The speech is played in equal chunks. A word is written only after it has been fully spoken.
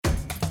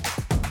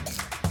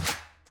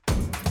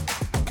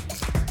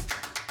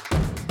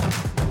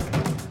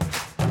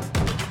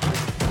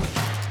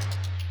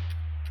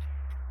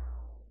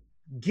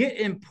get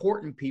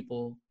important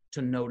people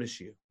to notice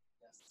you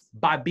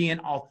by being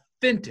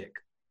authentic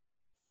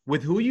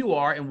with who you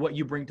are and what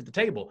you bring to the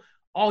table.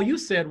 All you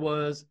said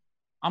was,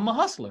 I'm a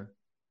hustler.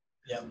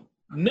 Yeah.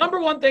 Number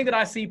one thing that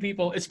I see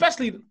people,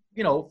 especially,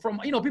 from,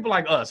 people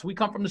like us, we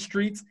come from the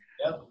streets.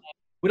 Yep.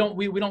 We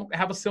don't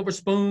have a silver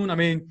spoon. I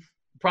mean,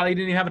 probably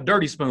didn't even have a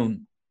dirty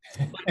spoon.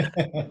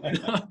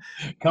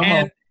 Come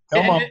on.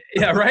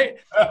 Yeah, right.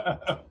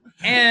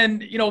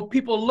 And,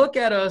 people look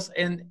at us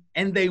and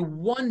they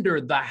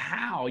wonder the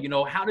how,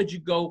 how did you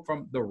go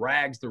from the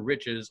rags to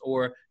riches,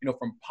 or,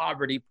 from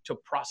poverty to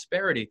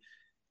prosperity?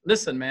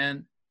 Listen,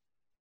 man,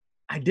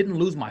 I didn't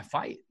lose my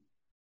fight.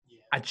 Yeah.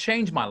 I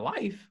changed my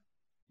life.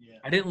 Yeah.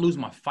 I didn't lose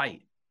my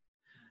fight.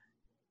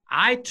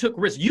 I took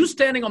risks. You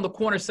standing on the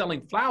corner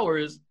selling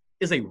flowers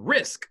is a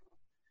risk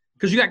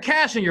because you got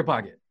cash in your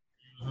pocket.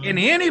 Mm-hmm. And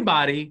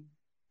anybody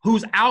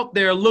who's out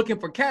there looking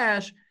for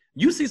cash,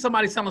 you see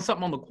somebody selling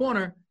something on the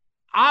corner,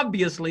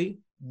 obviously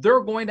they're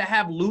going to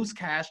have loose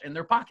cash in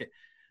their pocket.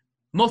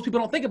 Most people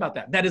don't think about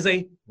that. That is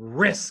a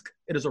risk.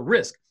 It is a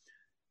risk.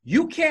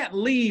 You can't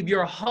leave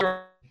your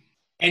hustle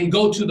and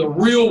go to the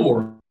real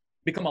world,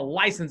 become a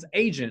licensed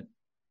agent,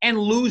 and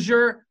lose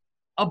your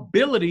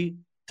ability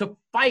to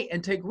fight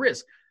and take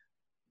risks.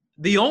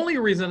 The only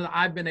reason that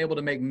I've been able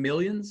to make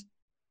millions,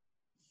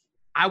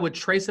 I would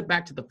trace it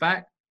back to the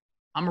fact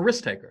I'm a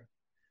risk taker.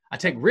 I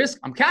take risk.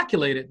 I'm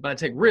calculated, but I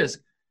take risk.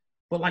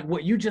 But like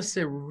what you just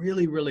said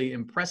really, really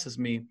impresses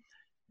me,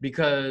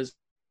 because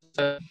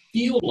I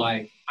feel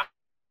like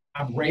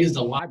I've raised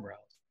a lot of eyebrows.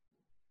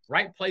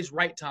 Right place,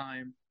 right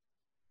time,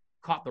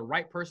 caught the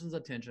right person's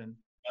attention,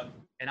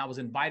 and I was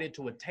invited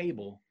to a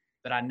table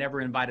that I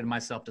never invited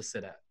myself to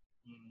sit at.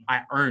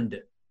 I earned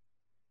it.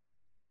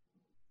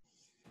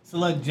 So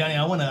look, Johnny,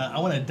 I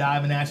wanna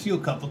dive and ask you a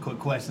couple of quick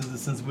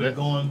questions since we're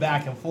going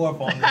back and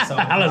forth on this.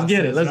 Let's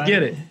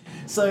get it.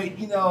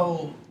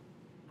 So,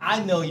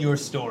 I know your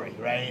story,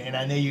 right? And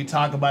I know you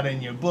talk about it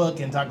in your book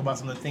and talk about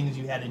some of the things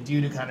you had to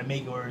do to kind of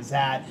make it where it's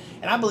at.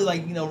 And I believe,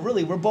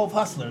 really, we're both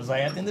hustlers.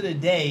 Like, at the end of the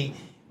day,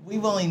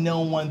 we've only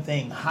known one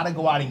thing: how to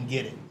go out and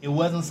get it. It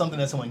wasn't something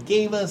that someone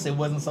gave us. It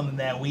wasn't something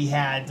that we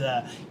had,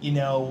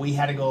 we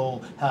had to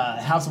go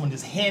have someone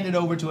just hand it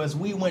over to us.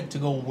 We went to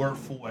go work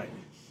for it.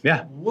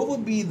 Yeah. What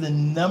would be the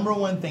number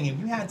one thing if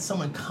you had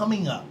someone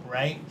coming up,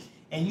 right?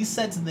 And you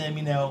said to them,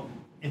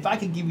 if I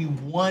could give you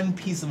one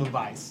piece of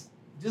advice,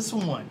 just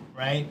one,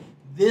 right?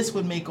 This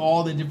would make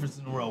all the difference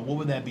in the world. What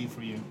would that be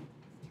for you?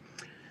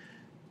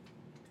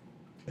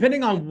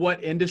 Depending on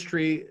what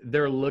industry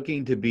they're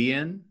looking to be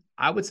in,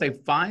 I would say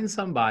find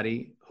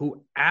somebody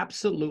who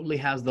absolutely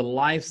has the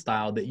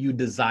lifestyle that you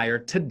desire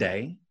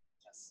today.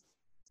 Yes.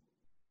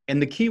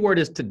 And the key word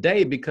is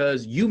today,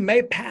 because you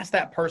may pass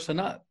that person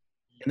up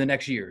in the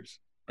next years,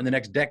 in the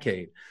next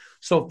decade.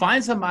 So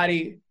find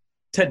somebody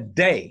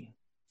today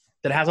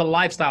that has a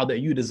lifestyle that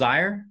you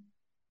desire.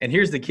 And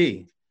here's the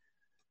key.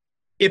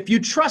 If you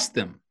trust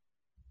them,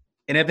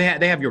 and if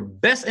they have your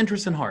best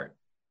interest in heart,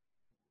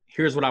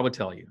 here's what I would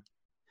tell you.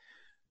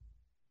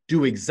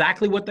 Do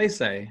exactly what they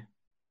say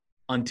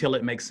until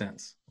it makes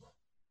sense.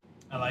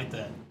 I like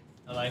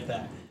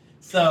that.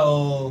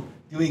 So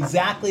do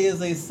exactly as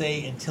they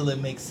say until it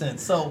makes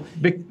sense. So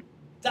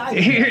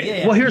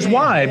here's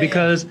why.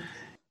 Because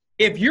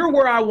if you're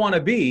where I want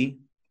to be,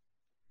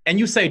 and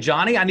you say,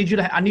 Johnny, I need you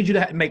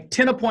to make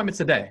 10 appointments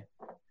a day.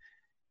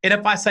 And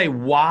if I say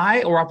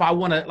why, or if I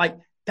want to,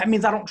 that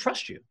means I don't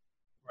trust you.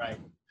 Right.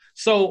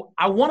 So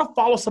I want to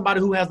follow somebody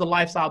who has the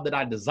lifestyle that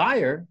I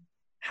desire.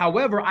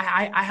 However,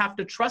 I have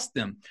to trust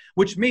them,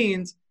 which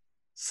means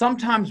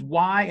sometimes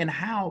why and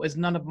how is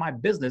none of my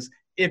business.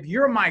 If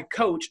you're my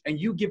coach and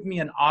you give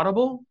me an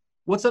audible,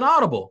 what's an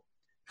audible?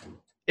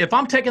 If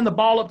I'm taking the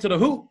ball up to the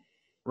hoop,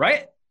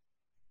 right?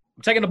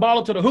 I'm taking the ball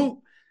up to the hoop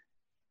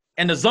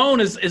and the zone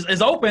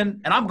is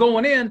open and I'm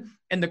going in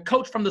and the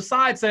coach from the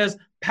side says,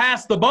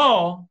 pass the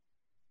ball.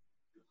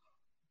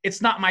 It's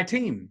not my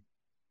team.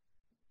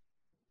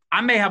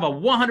 I may have a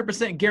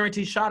 100%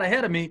 guaranteed shot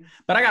ahead of me,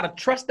 but I got to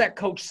trust that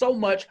coach so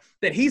much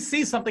that he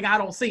sees something I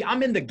don't see.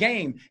 I'm in the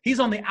game. He's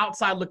on the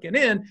outside looking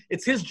in.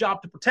 It's his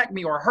job to protect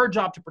me, or her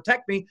job to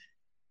protect me.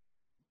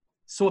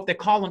 So if they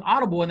call an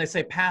audible and they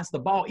say, pass the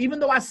ball, even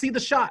though I see the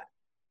shot,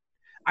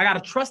 I got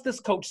to trust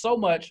this coach so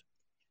much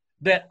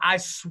that I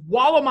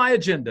swallow my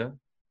agenda,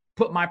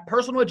 put my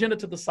personal agenda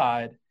to the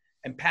side,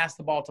 and pass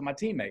the ball to my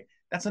teammate.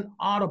 That's an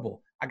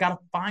audible. I got to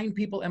find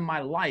people in my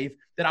life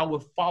that I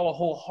will follow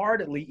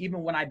wholeheartedly,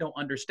 even when I don't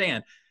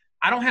understand.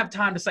 I don't have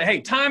time to say,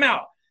 hey, time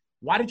out.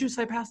 Why did you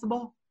say pass the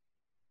ball?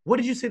 What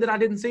did you see that I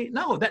didn't see?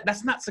 No,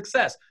 that's not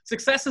success.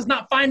 Success is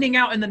not finding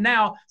out in the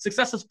now.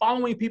 Success is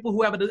following people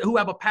who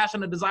have a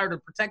passion and desire to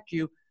protect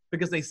you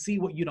because they see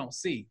what you don't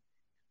see.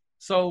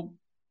 So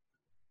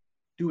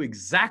do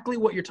exactly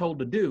what you're told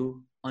to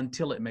do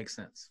until it makes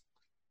sense.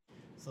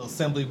 So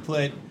simply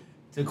put,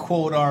 to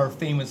quote our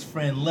famous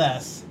friend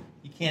Les,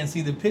 you can't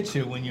see the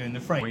picture when you're in the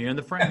frame. When you're in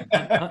the frame,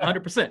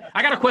 100%.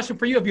 I got a question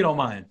for you if you don't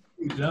mind.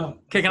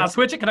 Okay, can I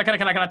switch it? Can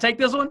I take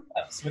this one?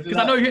 Because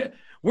I know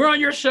we're on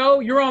your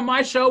show, you're on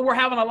my show, we're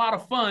having a lot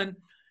of fun.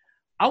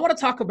 I want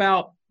to talk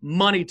about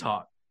money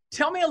talk.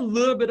 Tell me a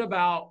little bit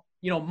about,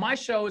 my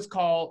show is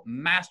called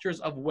Masters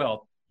of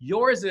Wealth.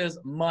 Yours is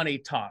Money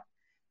Talk.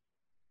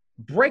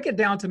 Break it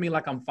down to me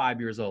like I'm 5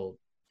 years old.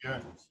 Sure.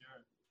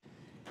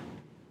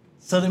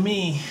 So to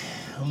me,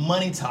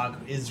 money talk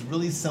is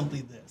really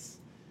simply this.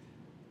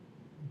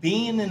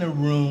 Being in a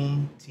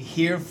room to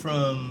hear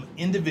from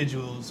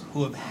individuals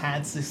who have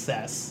had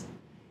success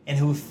and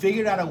who have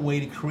figured out a way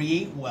to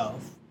create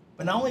wealth,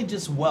 but not only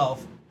just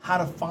wealth, how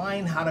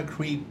to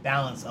create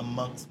balance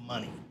amongst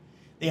money.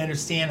 They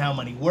understand how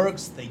money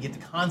works, they get the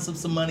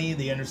concepts of money,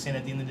 they understand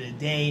at the end of the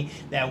day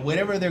that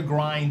whatever their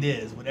grind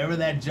is, whatever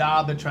that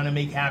job they're trying to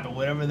make happen,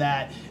 whatever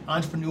that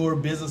entrepreneur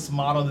business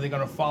model that they're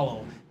gonna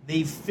follow,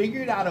 they've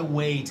figured out a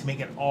way to make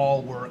it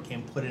all work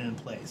and put it in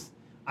place.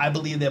 I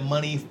believe that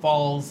money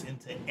falls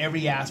into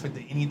every aspect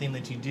of anything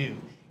that you do.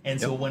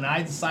 And so when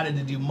I decided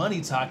to do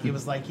Money Talk, it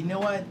was like, you know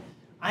what?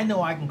 I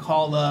know I can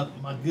call up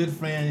my good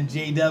friend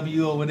JW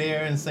over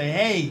there and say,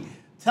 hey,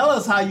 tell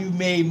us how you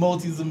made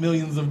multis of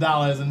millions of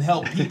dollars and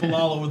help people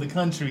all over the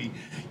country,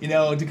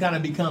 to kind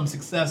of become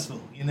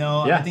successful.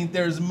 I think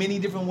there's many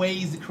different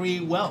ways to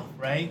create wealth,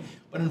 right?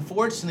 But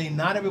unfortunately,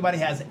 not everybody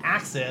has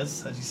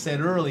access, as you said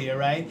earlier,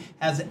 right?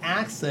 Has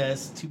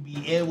access to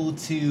be able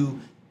to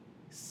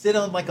sit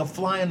on like a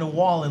fly on the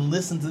wall and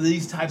listen to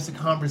these types of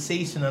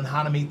conversation on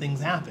how to make things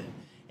happen.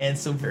 And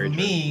so for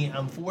me,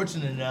 I'm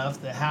fortunate enough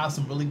to have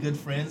some really good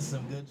friends,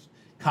 some good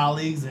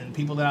colleagues and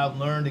people that I've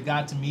learned and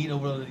got to meet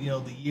over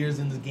the years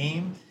in the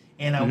game,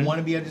 and I want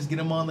to be able to just get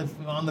them on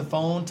the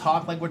phone,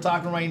 talk like we're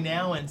talking right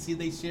now, and see if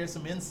they share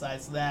some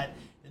insights so that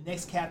the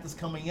next cat that's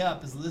coming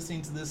up is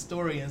listening to this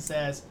story and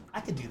says, I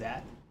could do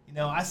that.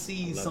 I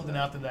see something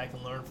out there that I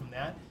can learn from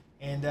that,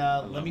 and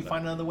let me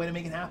find another way to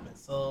make it happen.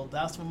 So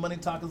that's what Money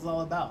Talk is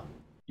all about.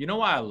 You know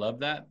why I love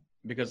that?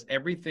 Because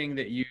everything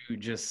that you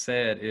just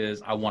said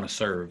is I want to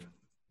serve.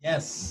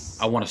 Yes.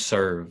 I want to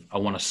serve. I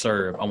want to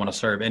serve. I want to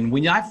serve. And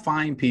when I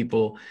find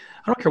people,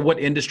 I don't care what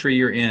industry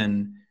you're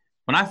in,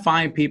 when I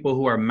find people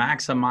who are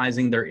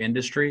maximizing their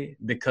industry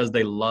because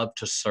they love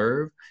to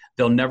serve,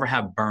 they'll never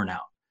have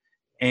burnout.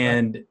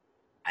 And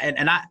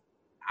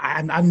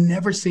I've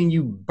never seen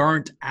you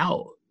burnt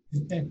out.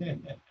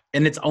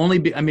 And it's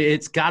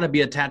it's got to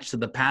be attached to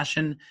the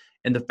passion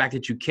and the fact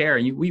that you care.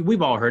 And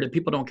we've all heard it.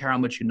 People don't care how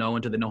much you know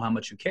until they know how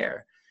much you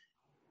care.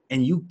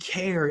 And you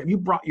care. You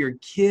brought your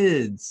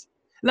kids.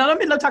 Now,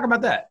 let's talk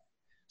about that.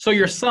 So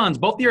your sons,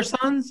 both of your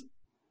sons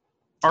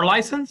are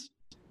licensed?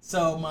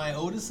 So my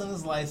oldest son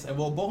is licensed.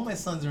 Well, both my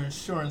sons are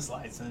insurance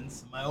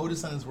licensed. My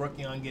oldest son is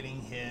working on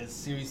getting his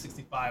Series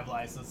 65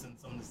 license and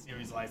some of the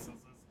series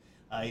licenses.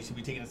 He should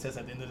be taking a test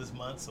at the end of this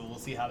month, so we'll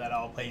see how that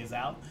all plays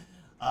out.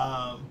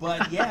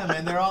 But yeah,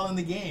 man, they're all in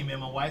the game.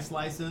 And my wife's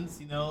licensed,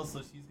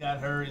 so she's got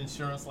her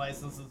insurance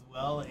license as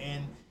well.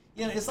 And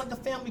it's like a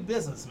family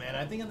business, man.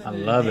 I think at the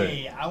end of the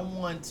day, I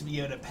want to be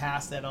able to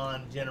pass that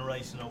on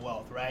generational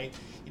wealth, right?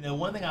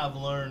 One thing I've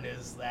learned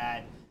is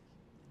that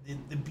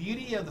the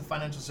beauty of the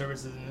financial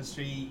services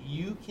industry,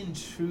 you can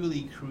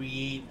truly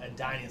create a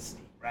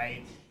dynasty,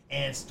 right?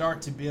 And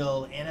start to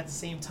build and at the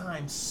same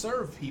time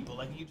serve people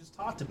like you just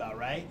talked about,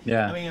 right?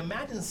 Yeah.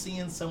 Imagine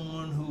seeing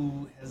someone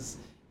who has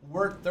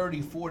worked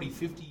 30, 40,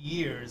 50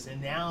 years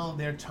and now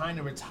they're trying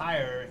to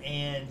retire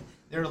and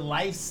their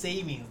life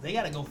savings, they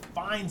got to go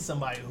find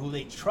somebody who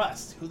they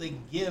trust, who they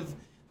give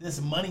this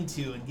money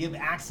to and give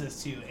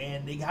access to,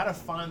 and they got to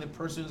find the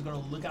person who's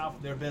going to look out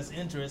for their best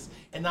interests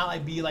and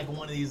not be like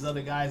one of these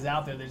other guys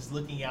out there that's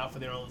looking out for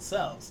their own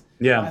selves.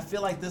 Yeah. I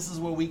feel like this is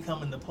where we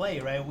come into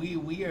play, right?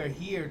 We are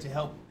here to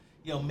help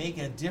make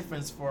a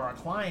difference for our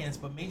clients,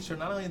 but make sure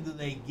not only do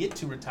they get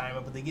to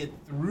retirement, but they get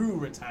through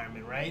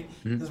retirement, right?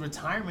 Because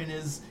retirement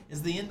is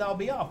the end all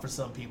be all for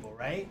some people,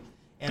 right?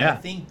 And I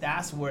think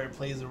that's where it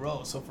plays a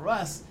role. So for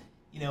us,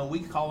 we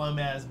call them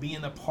as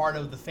being a part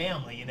of the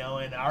family, and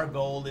our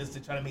goal is to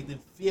try to make them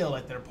feel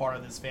like they're part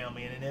of this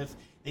family. And if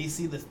they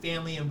see the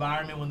family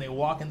environment when they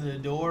walk into the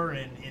door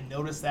and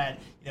notice that,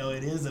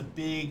 it is a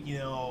big,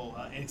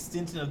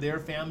 extension of their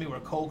family, we're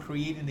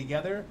co-creating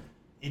together,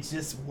 it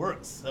just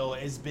works. So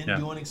it's been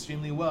doing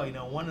extremely well.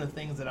 One of the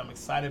things that I'm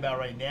excited about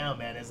right now,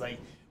 man, is like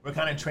we're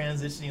kind of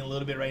transitioning a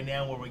little bit right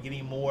now where we're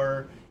getting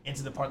more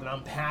into the part that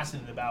I'm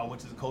passionate about,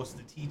 which is of course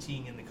the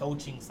teaching and the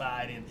coaching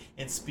side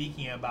and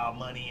speaking about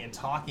money and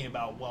talking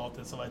about wealth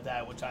and stuff like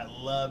that, which I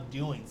love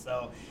doing.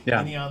 So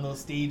getting on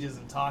those stages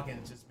and talking,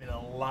 it's just been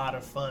a lot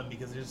of fun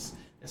because there's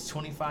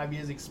 25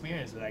 years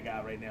experience that I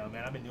got right now,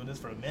 man. I've been doing this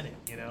for a minute,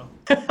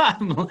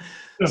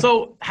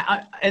 So,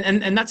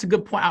 and that's a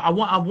good point. I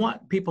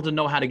want people to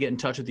know how to get in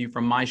touch with you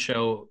from my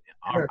show,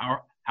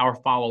 our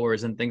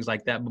followers and things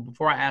like that. But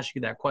before I ask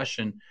you that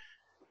question,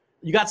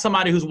 you got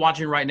somebody who's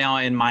watching right now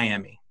in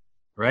Miami,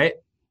 right?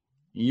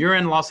 You're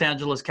in Los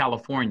Angeles,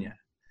 California.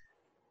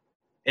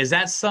 Is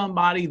that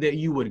somebody that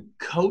you would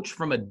coach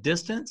from a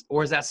distance,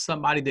 or is that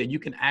somebody that you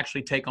can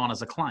actually take on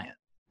as a client?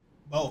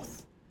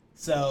 Both.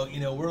 So,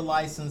 we're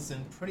licensed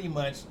in pretty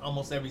much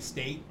almost every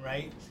state,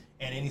 right?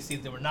 And any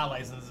state that we're not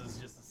licensed is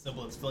just as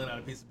simple as filling out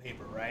a piece of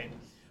paper, right?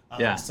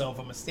 Yeah. So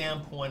from a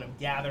standpoint of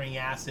gathering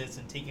assets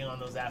and taking on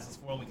those assets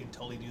for them, we can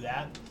totally do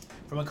that.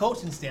 From a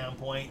coaching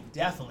standpoint,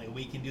 definitely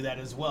we can do that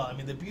as well. I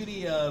mean, the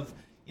beauty of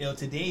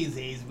today's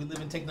age, we live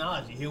in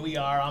technology. Here we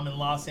are, I'm in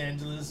Los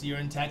Angeles, you're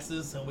in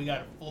Texas, and we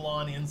got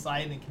full-on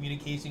insight and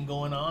communication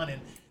going on.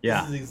 And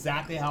Yeah. this is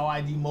exactly how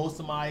I do most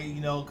of my,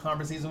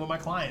 conversations with my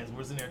clients.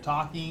 We're sitting there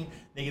talking.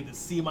 They get to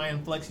see my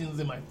inflections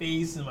in my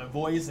face and my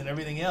voice and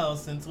everything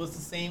else. And so it's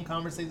the same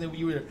conversation that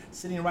you were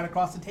sitting right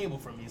across the table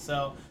from me.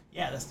 So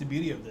yeah, that's the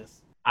beauty of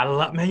this. I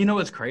love, man, you know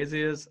what's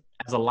crazy is,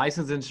 as a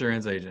licensed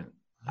insurance agent,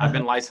 I've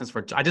been licensed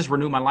I just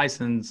renewed my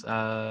license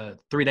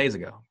 3 days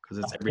ago, because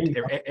it's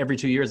every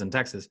 2 years in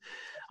Texas.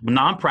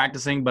 Now I'm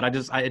practicing, but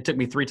it took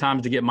me 3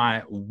 times to get my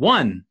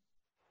one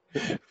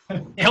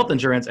health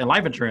insurance and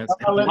life insurance.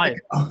 In life.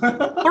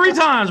 3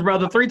 times,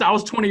 brother. 3 times. I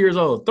was 20 years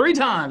old. 3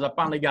 times I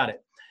finally got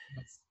it.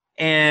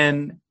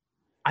 And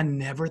I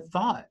never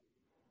thought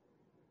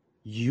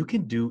you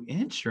can do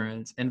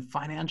insurance and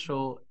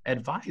financial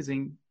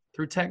advising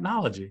through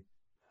technology.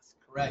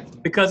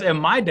 Correct. Because in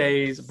my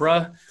days,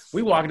 bruh,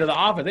 we walk into the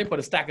office, they put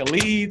a stack of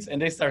leads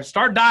and they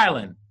start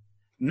dialing.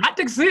 Not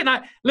to sit,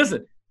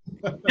 listen,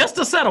 just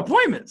to set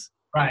appointments.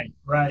 Right.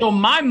 So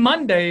my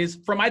Mondays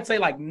from, I'd say,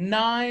 like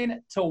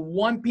 9 to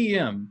 1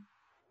 p.m.,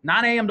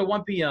 9 a.m. to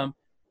 1 p.m.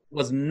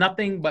 was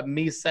nothing but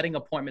me setting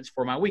appointments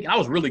for my week. And I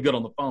was really good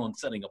on the phone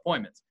setting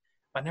appointments.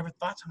 But I never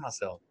thought to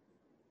myself,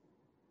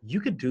 you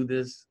could do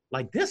this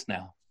like this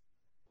now.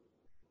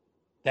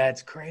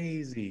 That's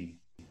crazy.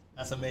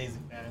 That's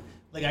amazing, man.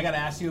 Look, I got to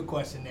ask you a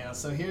question now.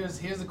 So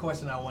here's a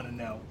question I want to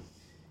know.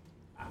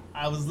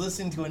 I was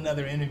listening to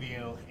another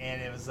interview,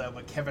 and it was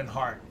with Kevin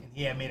Hart, and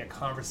he had made a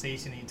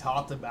conversation. He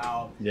talked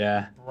about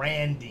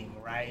branding,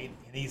 right?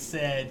 And he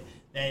said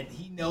that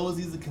he knows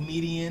he's a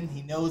comedian,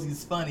 he knows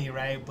he's funny,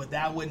 right? But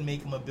that wouldn't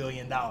make him $1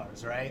 billion,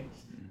 right?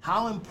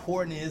 How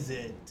important is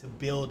it to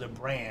build a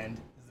brand?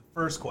 Is the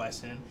first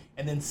question.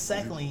 And then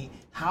secondly,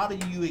 how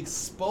do you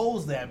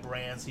expose that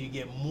brand so you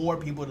get more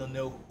people to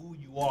know who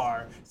you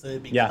are, so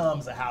it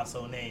becomes a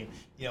household name,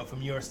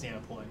 from your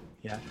standpoint?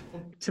 Yeah.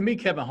 To me,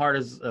 Kevin Hart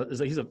he's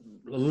a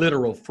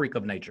literal freak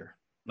of nature.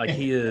 Like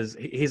he's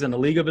in a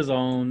league of his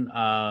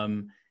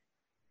own.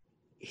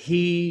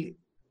 He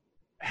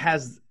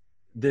has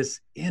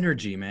this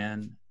energy,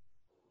 man,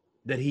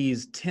 that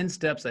he's 10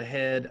 steps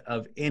ahead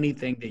of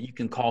anything that you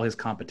can call his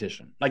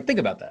competition. Like, think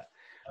about that.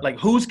 Like,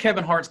 who's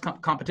Kevin Hart's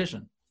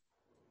competition?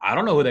 I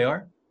don't know who they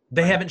are.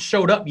 They haven't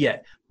showed up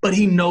yet, but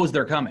he knows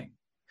they're coming.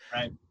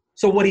 Right.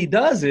 So what he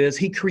does is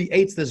he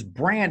creates this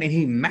brand and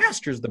he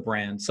masters the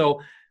brand.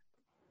 So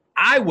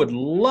I would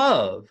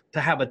love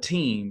to have a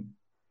team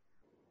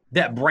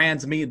that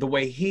brands me the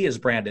way he is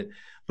branded.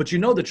 But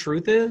the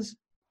truth is,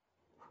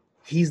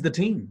 he's the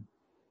team.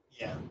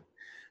 Yeah.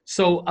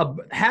 So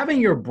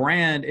having your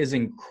brand is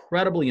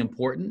incredibly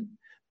important,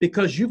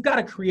 because you've got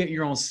to create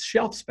your own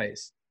shelf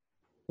space.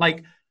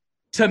 Like,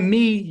 to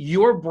me,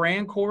 your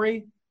brand,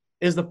 Corey,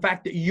 is the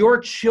fact that your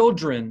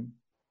children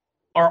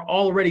are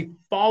already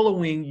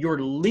following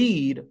your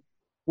lead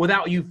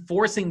without you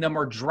forcing them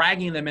or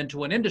dragging them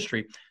into an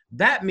industry.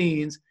 That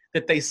means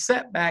that they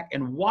sat back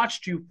and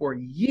watched you for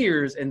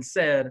years and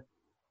said,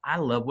 I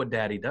love what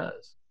daddy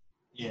does.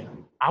 Yeah.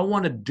 I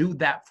want to do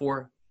that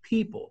for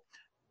people.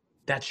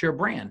 That's your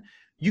brand.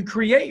 You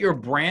create your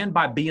brand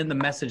by being the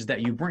message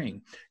that you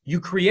bring. You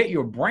create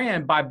your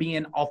brand by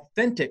being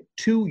authentic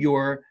to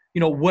your,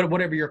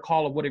 whatever your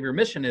call or whatever your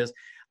mission is.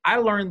 I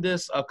learned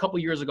this a couple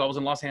years ago. I was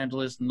in Los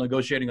Angeles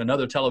negotiating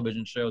another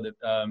television show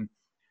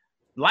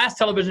last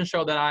television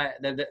show that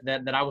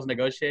I was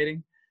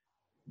negotiating.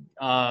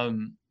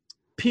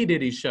 P.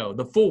 Diddy's show,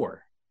 The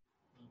Four,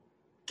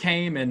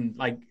 came,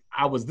 and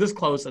I was this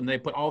close, and they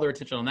put all their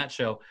attention on that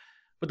show.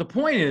 But the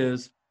point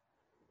is,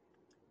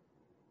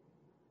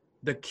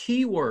 the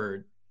key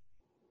word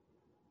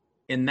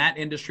in that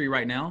industry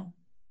right now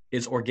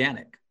is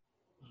organic.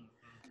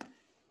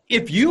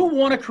 If you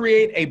want to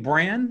create a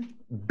brand,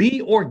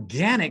 be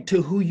organic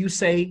to who you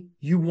say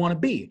you want to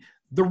be.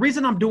 The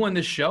reason I'm doing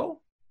this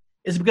show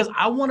is because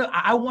I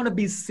want to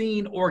be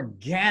seen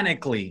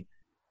organically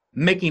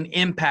making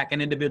impact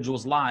in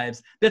individuals'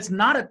 lives that's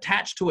not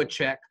attached to a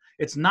check.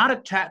 It's not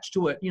attached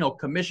to a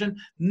commission.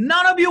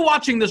 None of you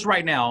watching this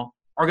right now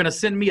are going to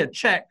send me a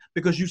check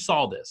because you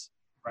saw this.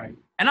 Right.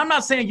 And I'm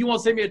not saying you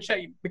won't send me a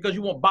check because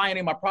you won't buy any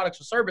of my products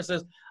or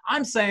services.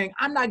 I'm saying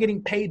I'm not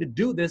getting paid to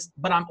do this,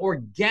 but I'm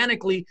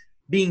organically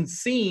being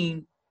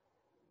seen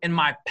in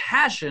my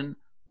passion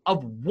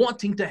of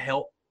wanting to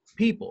help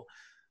people.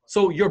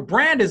 So your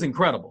brand is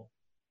incredible.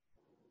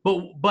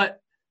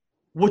 But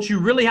what you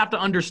really have to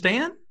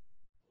understand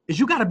is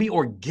you got to be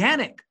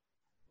organic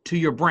to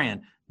your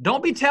brand.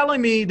 Don't be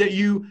telling me that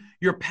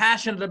you're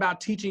passionate about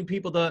teaching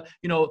people the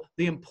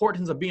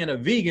importance of being a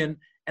vegan,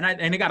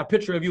 and they got a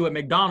picture of you at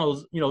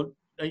McDonald's,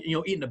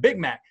 eating a Big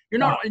Mac.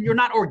 You're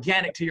not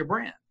organic to your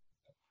brand.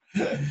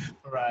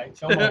 Right.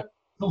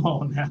 Come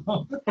on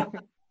now.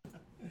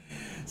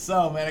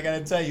 So, man, I got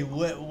to tell you,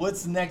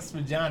 what's next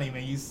for Johnny,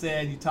 man?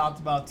 You talked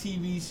about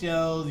TV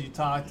shows, you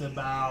talked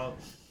about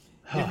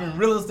different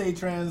real estate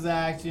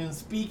transactions,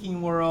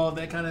 speaking world,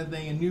 that kind of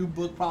thing. A new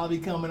book probably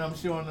coming, I'm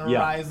sure, on the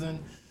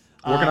horizon.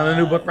 Working on a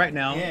new book right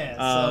now. Yeah.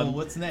 So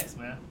what's next,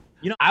 man?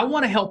 I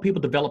want to help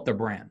people develop their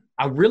brand.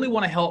 I really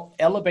want to help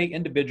elevate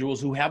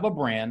individuals who have a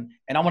brand,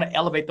 and I want to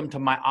elevate them to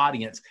my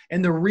audience.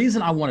 And the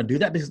reason I want to do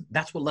that is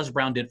that's what Les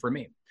Brown did for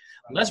me.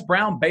 Les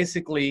Brown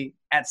basically,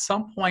 at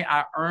some point,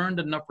 I earned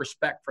enough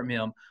respect from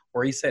him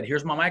where he said,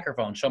 here's my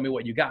microphone. Show me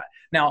what you got.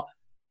 Now,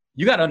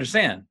 you got to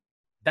understand,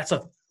 that's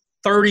a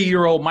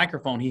 30-year-old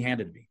microphone he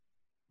handed me.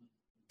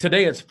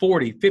 Today, it's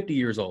 40, 50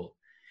 years old.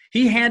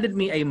 He handed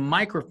me a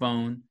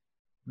microphone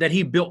that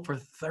he built for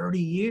 30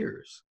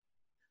 years.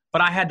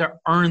 But I had to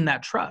earn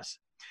that trust.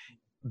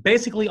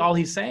 Basically, all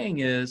he's saying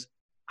is,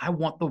 I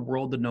want the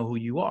world to know who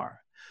you are.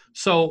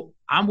 So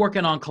I'm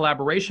working on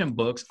collaboration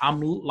books.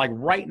 I'm like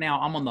right now,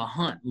 I'm on the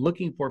hunt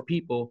looking for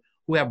people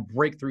who have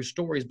breakthrough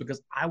stories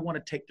because I want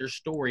to take their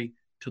story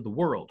to the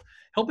world.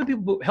 Helping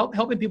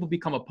people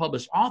become a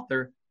published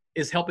author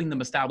is helping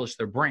them establish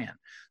their brand.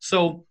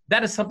 So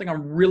that is something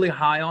I'm really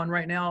high on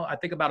right now. I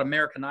think about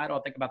American Idol.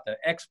 I think about the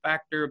X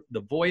Factor,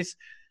 The Voice.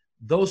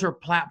 Those are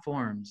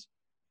platforms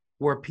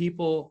where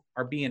people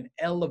are being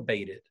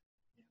elevated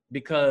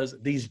because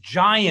these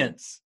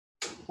giants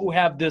who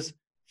have this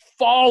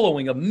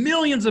following of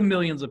millions and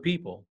millions of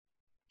people,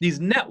 these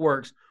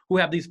networks who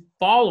have these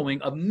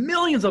following of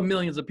millions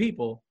of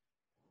people,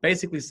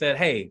 basically said,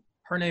 hey,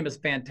 her name is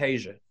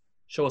Fantasia.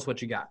 Show us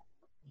what you got.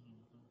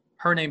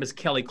 Her name is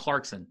Kelly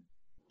Clarkson.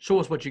 Show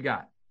us what you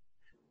got.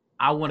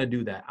 I want to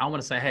do that. I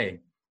want to say,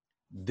 hey,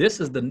 this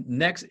is the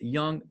next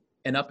young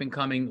and up and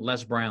coming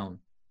Les Brown.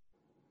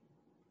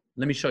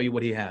 Let me show you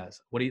what he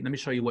has. Let me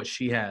show you what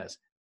she has.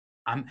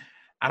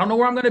 I don't know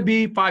where I'm going to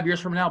be 5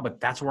 years from now, but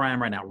that's where I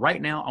am right now.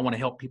 Right now, I want to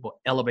help people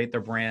elevate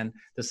their brand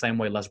the same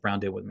way Les Brown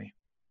did with me.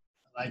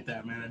 I like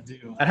that, man. I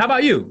do. And how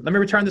about you? Let me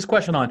return this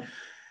question on.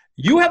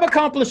 You have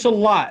accomplished a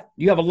lot.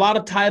 You have a lot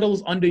of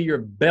titles under your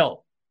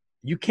belt.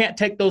 You can't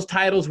take those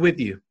titles with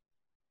you.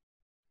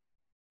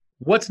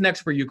 What's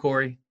next for you,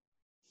 Corey?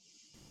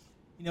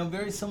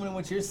 Very similar to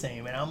what you're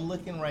saying, man. I'm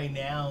looking right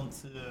now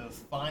to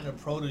find a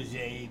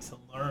protege to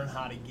learn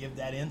how to give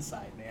that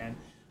insight, man.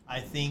 I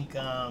think,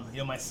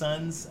 my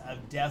sons,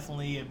 I've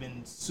definitely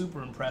been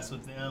super impressed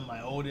with them.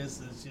 My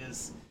oldest has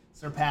just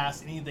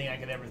surpassed anything I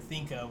could ever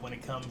think of when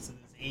it comes to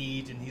this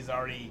age, and he's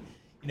already,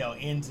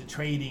 into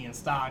trading and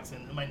stocks.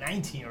 And my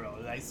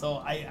 19-year-old, so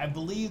I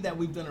believe that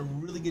we've done a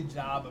really good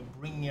job of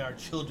bringing our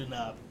children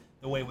up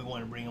the way we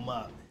want to bring them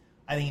up.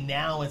 I think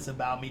now it's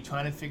about me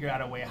trying to figure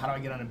out a way, how do I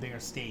get on a bigger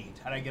stage?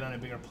 How do I get on a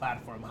bigger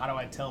platform? How do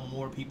I tell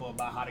more people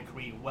about how to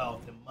create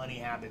wealth and money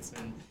habits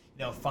and,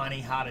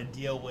 finding how to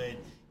deal with,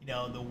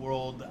 the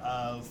world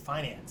of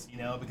finance,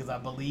 because I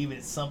believe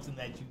it's something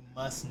that you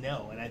must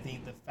know. And I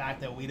think the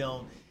fact that we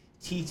don't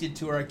teach it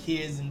to our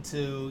kids and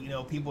to,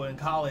 people in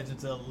college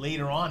until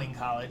later on in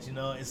college,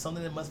 is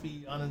something that must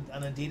be on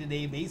a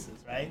day-to-day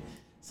basis, right?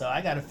 So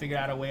I got to figure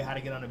out a way how to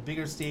get on a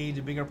bigger stage,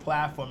 a bigger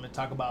platform to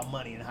talk about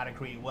money and how to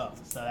create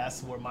wealth. So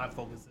that's where my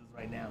focus is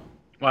right now.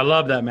 Well, I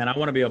love that, man. I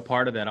want to be a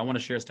part of that. I want to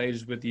share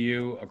stages with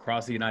you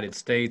across the United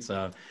States.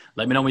 Let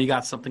me know when you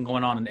got something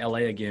going on in LA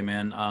again,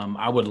 man.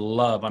 I would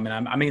love,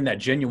 I mean that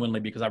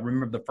genuinely, because I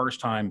remember the first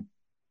time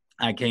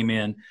I came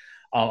in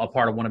a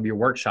part of one of your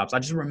workshops. I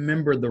just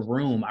remember the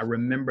room. I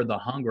remember the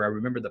hunger. I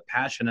remember the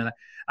passion. And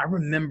I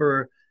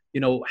remember,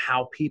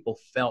 how people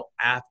felt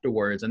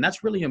afterwards. And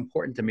that's really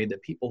important to me,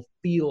 that people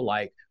feel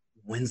like,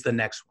 when's the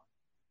next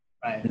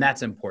one? Right. And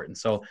that's important.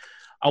 So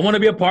I want to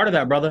be a part of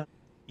that, brother.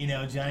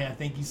 Johnny, I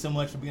thank you so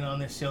much for being on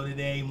this show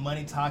today.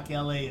 Money Talk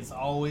LA is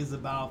always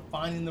about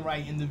finding the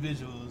right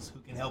individuals who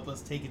can help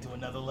us take it to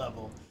another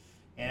level.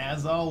 And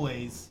as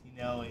always,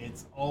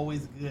 it's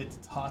always good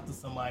to talk to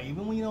somebody.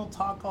 Even when you don't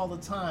talk all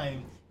the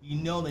time, you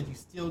know that you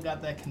still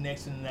got that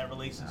connection in that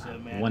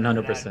relationship, man.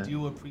 100%. And I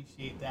do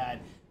appreciate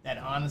that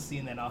honesty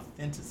and that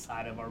authentic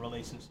side of our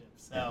relationship.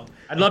 So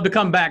I'd love to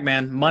come back,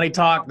 man. Money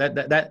Talk,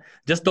 that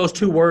just those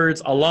two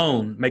words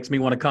alone makes me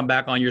want to come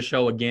back on your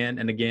show again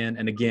and again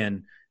and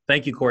again.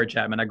 Thank you, Corey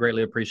Chapman. I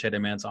greatly appreciate it,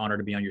 man. It's an honor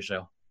to be on your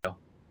show. All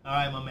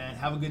right, my man.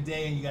 Have a good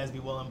day, and you guys be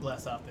well and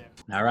blessed out there.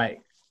 All right.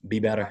 Be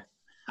better.